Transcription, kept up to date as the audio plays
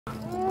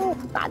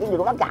Tadi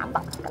dulu kan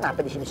gampang, kenapa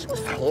di sini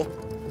susah ya?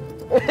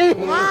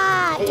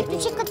 Wah, itu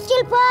sih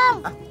kecil,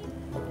 Bang.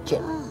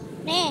 Kecil?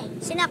 Nih,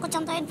 sini aku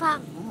contohin,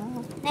 Bang.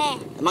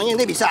 Nih. Emangnya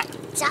ini bisa?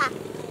 Bisa.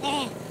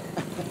 Nih.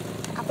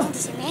 Abang di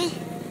sini,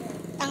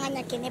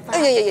 tangannya gini, Bang.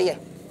 Iya.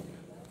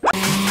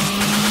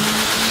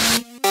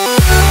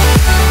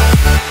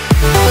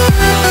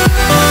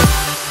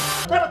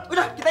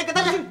 Udah, kita ikut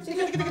aja.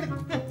 Sini, kita.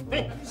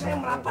 Nih, saya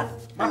merapat.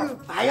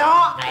 Ayo.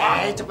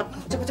 Cepet.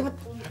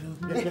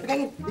 Nih,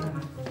 pegangin.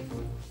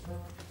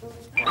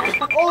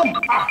 Om.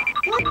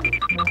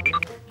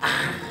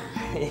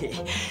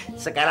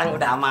 Sekarang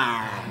udah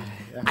aman.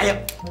 Ayo,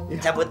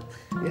 cabut.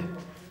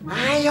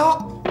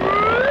 Ayo.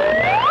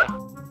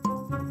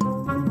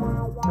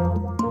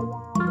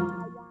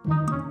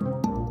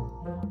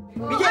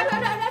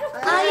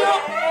 Ayo.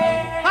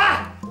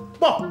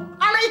 Boh,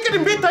 ala ikan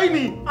yang beta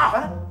ini.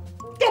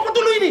 Coba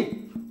dulu ini.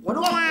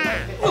 Waduh.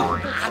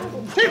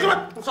 Sini, cepat.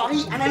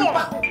 Sorry, anak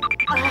lupa.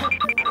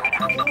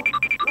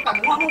 Lu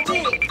kamu ngomong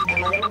sih.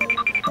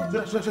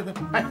 Sudah.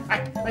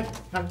 Hai.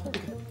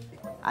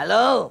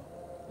 Halo,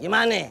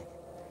 gimana?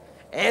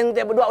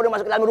 Ente berdua udah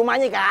masuk ke dalam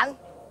rumahnya kan?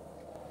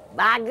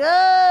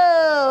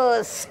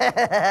 Bagus.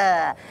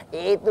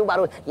 Itu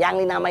baru yang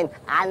dinamain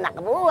anak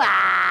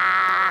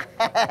buah.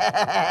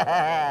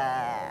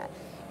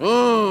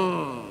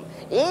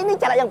 Ini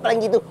cara yang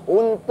paling gitu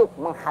untuk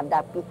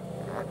menghadapi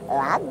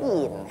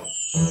Aladdin.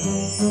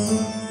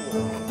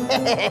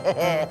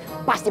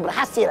 Pasti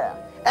berhasil.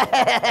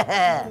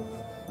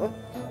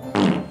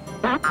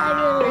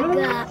 Aduh,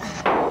 lega.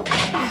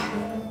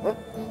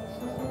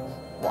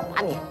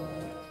 Apaan ya?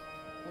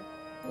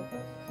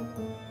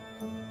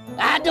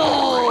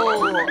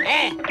 Aduh,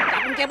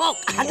 kapung cebok.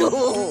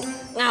 Aduh,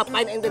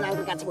 ngapain ente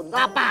nangkep kebun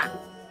kelapa?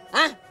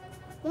 Hah?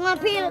 Mau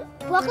ngambil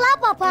buah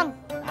kelapa, Bang.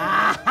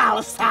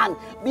 Alasan,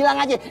 bilang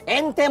aja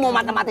ente mau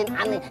mata-matain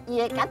aneh.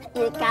 Iya kan?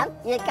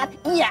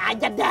 Iya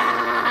aja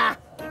dah.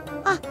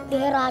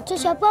 Biar aja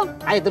sih, Bang.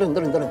 Ayo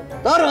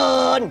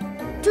turun.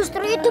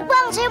 Justru itu,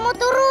 Bang, saya mau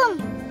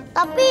turun.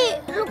 Tapi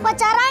lupa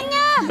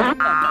caranya.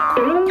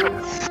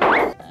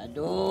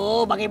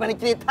 Aduh, bagaimana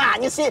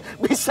ceritanya sih?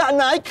 Bisa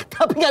naik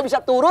tapi nggak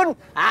bisa turun?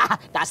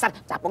 Dasar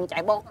capung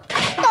cebok.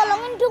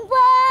 Tolongin dong,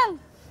 Bang.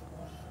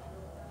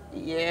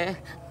 Iya,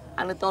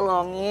 aneh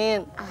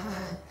tolongin.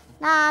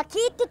 Nah,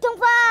 gitu dong,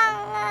 Bang.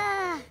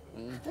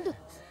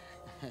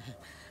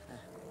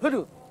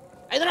 Aduh,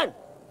 ayo turun.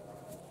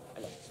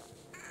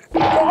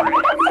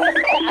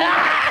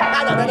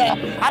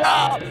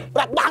 Halo,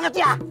 berat banget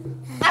ya.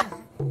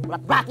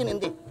 Berat banget ini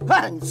ente.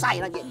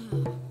 Nyesai lagi.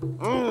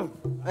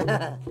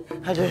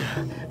 Aduh.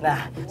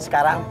 Nah,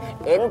 sekarang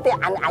ente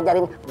aneh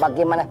ajarin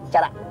bagaimana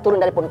cara turun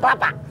dari pohon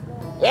kelapa.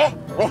 Nih,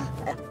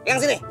 yang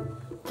sini.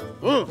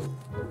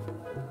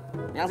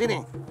 Yang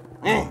sini.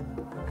 Nih.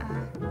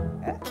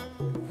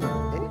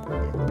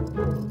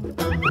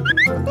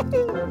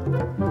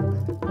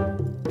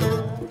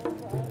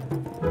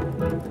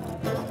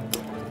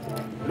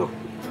 Duh,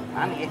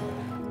 aneh ya.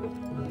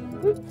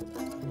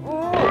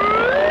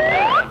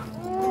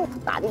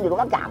 Tadi dulu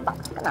kan gampang,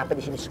 kenapa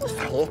di sini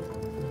susah ya?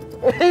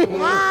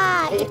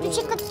 Wah, itu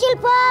sih kecil,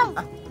 Bang.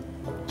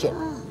 Kecil?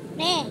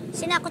 Nih,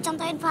 sini aku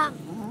contohin, Bang.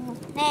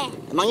 Nih.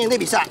 Emangnya ini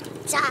bisa?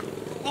 Bisa.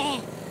 Nih.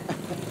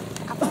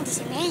 Abang di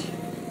sini,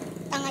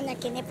 tangannya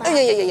gini, Bang.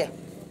 Iya.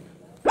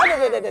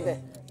 Aduh.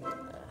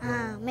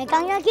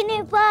 Megangnya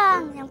gini,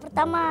 Bang. Yang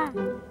pertama.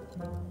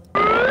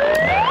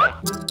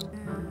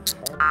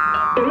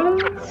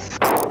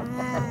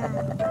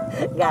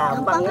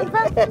 Gampang kan, nih.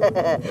 Bang?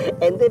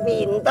 Ente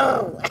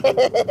pinter.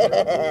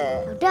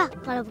 Udah,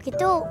 kalau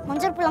begitu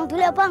Mansur pulang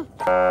dulu ya, Bang.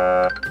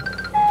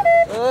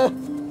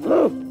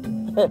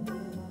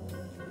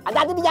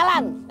 Hati-hati di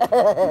jalan.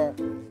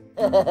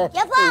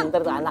 Ya, Bang.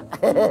 Pinter tuh anak.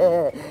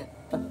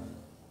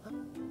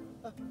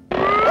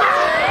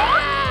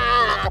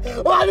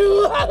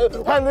 Waduh,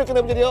 aneh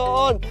kenapa jadi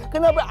on?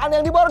 Kenapa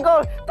aneh yang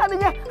diborgol?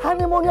 Tadinya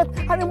aneh mau lihat,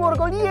 aneh mau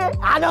borgol dia.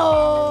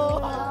 Aduh.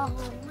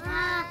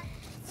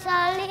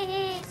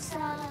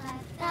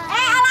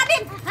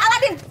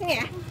 Aladdin, sini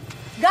ya.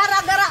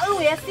 Gara-gara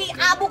lu ya si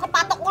Abu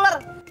kepatok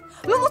ular.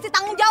 Lu mesti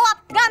tanggung jawab,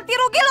 ganti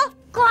rugi lu.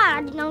 Kok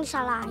Aladdin yang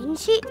disalahin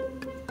sih?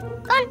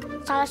 Kan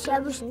salah si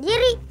Abu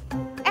sendiri.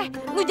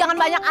 Lu jangan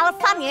banyak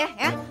alasan ya.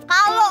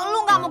 Kalau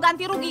lu nggak mau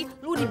ganti rugi,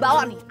 lu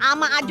dibawa nih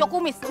sama Ajo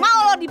Kumis. Mau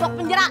lo dibawa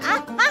penjara?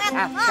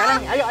 Sekarang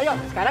nih, ayo.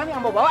 Sekarang nih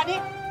yang mau bawa nih.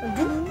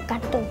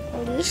 Kantung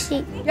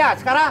polisi. Ya,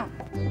 sekarang.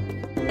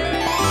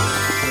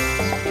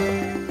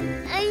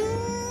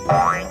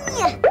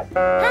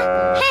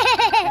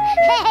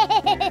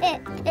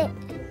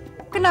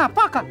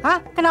 Kenapa, Kak?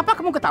 Kenapa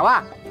kamu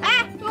ketawa?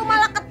 Lu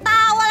malah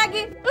ketawa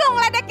lagi. Lu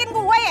ngeledekin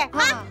gue ya?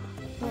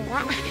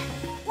 Enggak.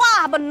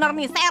 Wah, bener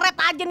nih. Seret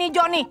aja nih,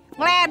 Jo nih.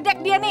 Ngeledek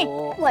dia nih.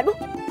 Waduh.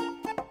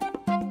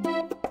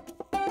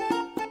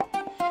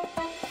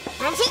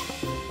 Apaan sih?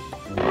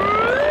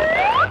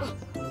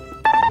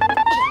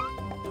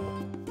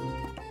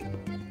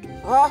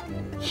 Oh,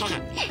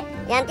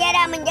 yang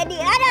tiada menjadi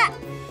ada.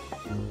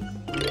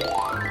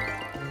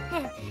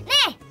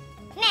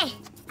 Nih,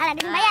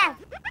 Aladdin bayar.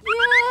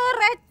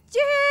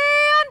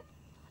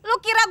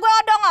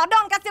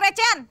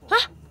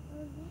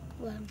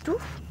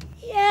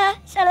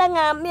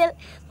 ngambil.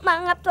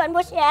 Maaf Tuan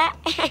Bos ya.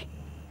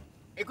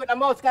 Ikut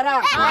Ambo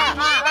sekarang.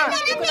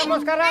 Ikut Ambo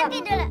sekarang. Nanti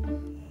dulu.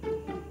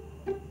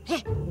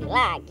 Ini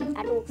lagi.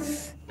 Aduh.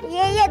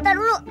 Iya, tar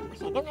dulu.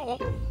 Masih ada nggak ya?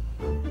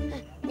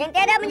 Yang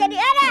tiada menjadi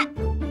ada.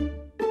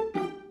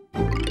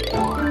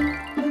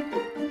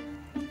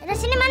 Ada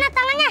sini mana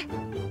tangannya?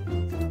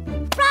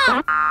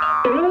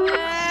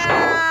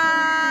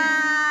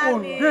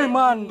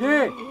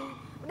 Mandi.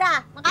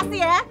 Udah, makasih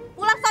ya.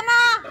 Pulang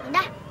sana.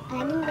 Udah,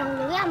 Aladdin pulang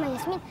dulu ya sama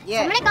Yasmin.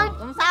 Iya. Assalamualaikum.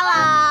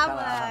 Waalaikumsalam.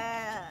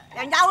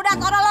 Yang jauh dah,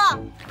 sono lo.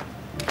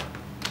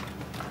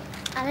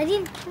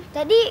 Aladdin,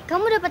 tadi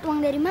kamu dapat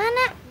uang dari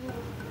mana?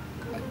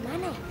 Dari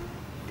mana ya?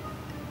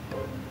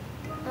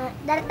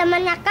 Dari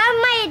temannya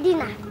Kama ya,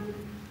 Dina.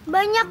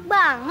 Banyak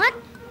banget.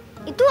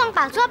 Itu uang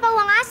palsu apa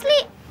uang asli?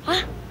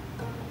 Hah?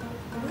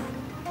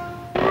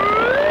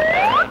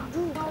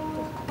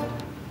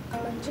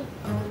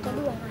 Tadi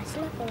uang asli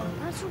apa uang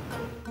palsu?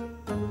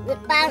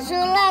 Duit palsu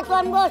lah,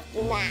 Tuan Bos.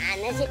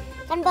 Gimana sih?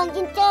 Kan Bang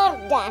Jin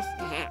cerdas.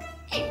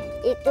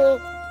 Itu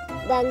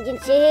Bang Jin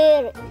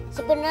sihir.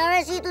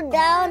 Sebenarnya sih itu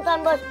daun,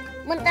 Tuan Bos.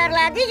 Bentar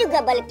lagi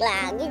juga balik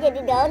lagi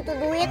jadi daun tuh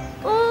duit.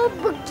 Oh,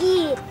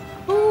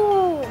 begitu.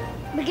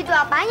 Begitu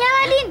apanya,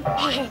 Aladdin?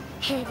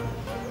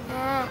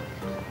 Nah,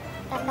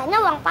 katanya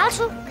uang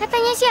palsu.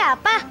 Katanya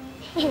siapa?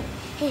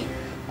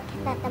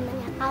 Kata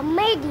temannya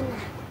Kame,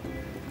 Dina.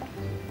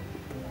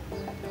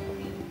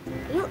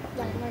 Yuk,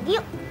 jalan lagi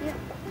yuk.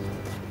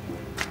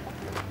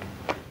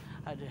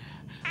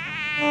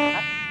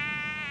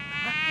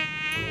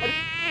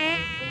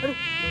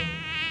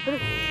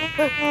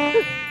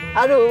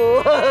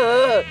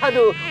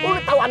 Aduh,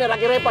 udah tahu aneh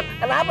lagi repot.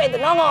 Kenapa ente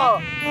nongol?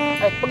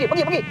 Pergi.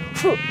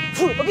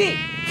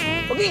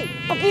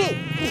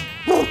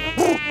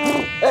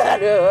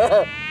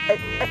 Aduh,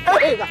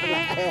 nggak kena.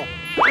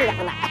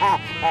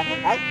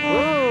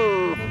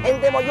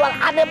 Ente mau jual,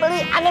 aneh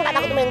beli, aneh nggak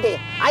takut sama ente.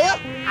 Ayo.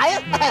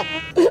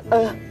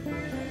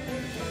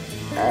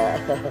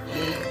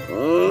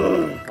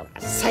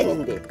 Rasain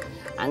ente,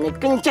 aneh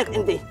kencet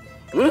ente.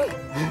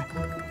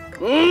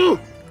 Aduh,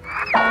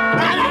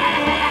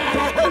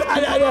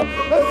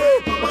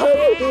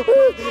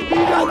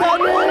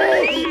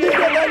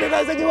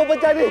 rasanya mau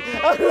pecah nih.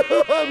 Aduh,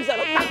 bisa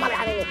letak pada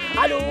aneh nih.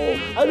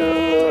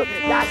 Aduh,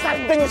 dasar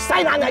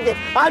dengesain aneh aja.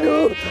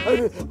 Aduh,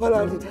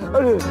 malah nih.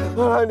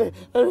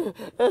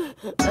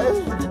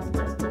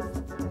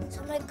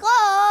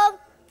 Assalamualaikum.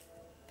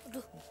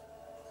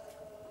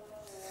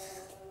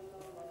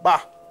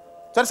 Bah,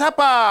 cari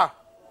siapa?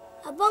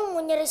 Abang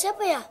mau nyari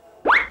siapa ya?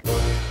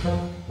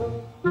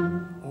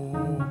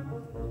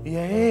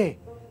 Iya,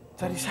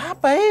 cari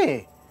siapa,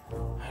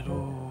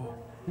 Aduh,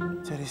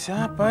 cari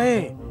siapa,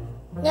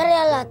 Nyari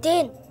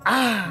Aladdin.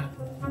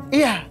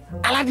 Iya,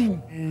 Aladdin.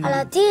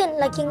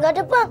 Aladdin lagi nggak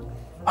ada, Bang.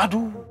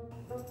 Aduh.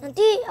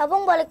 Nanti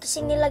abang balik ke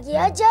sini lagi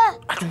aja.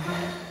 Aduh.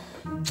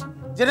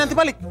 Jadi nanti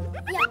balik?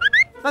 Ya.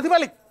 Nanti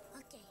balik?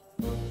 Oke.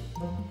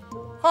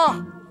 Hah.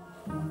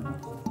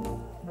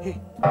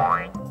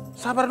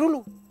 Sabar dulu.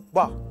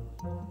 Bah,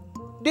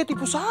 dia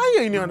tipu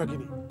saya ini anak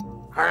ini.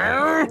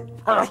 Hai,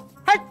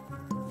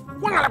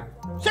 Alap.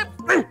 Sip.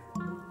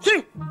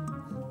 Sini.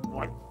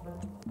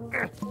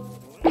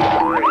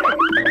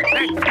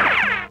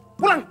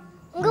 Pulang.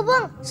 Enggak,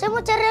 Bang. Saya mau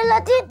cari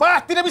Aladdin.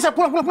 Bah, tidak bisa.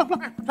 Pulang.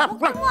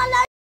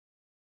 Aladdin.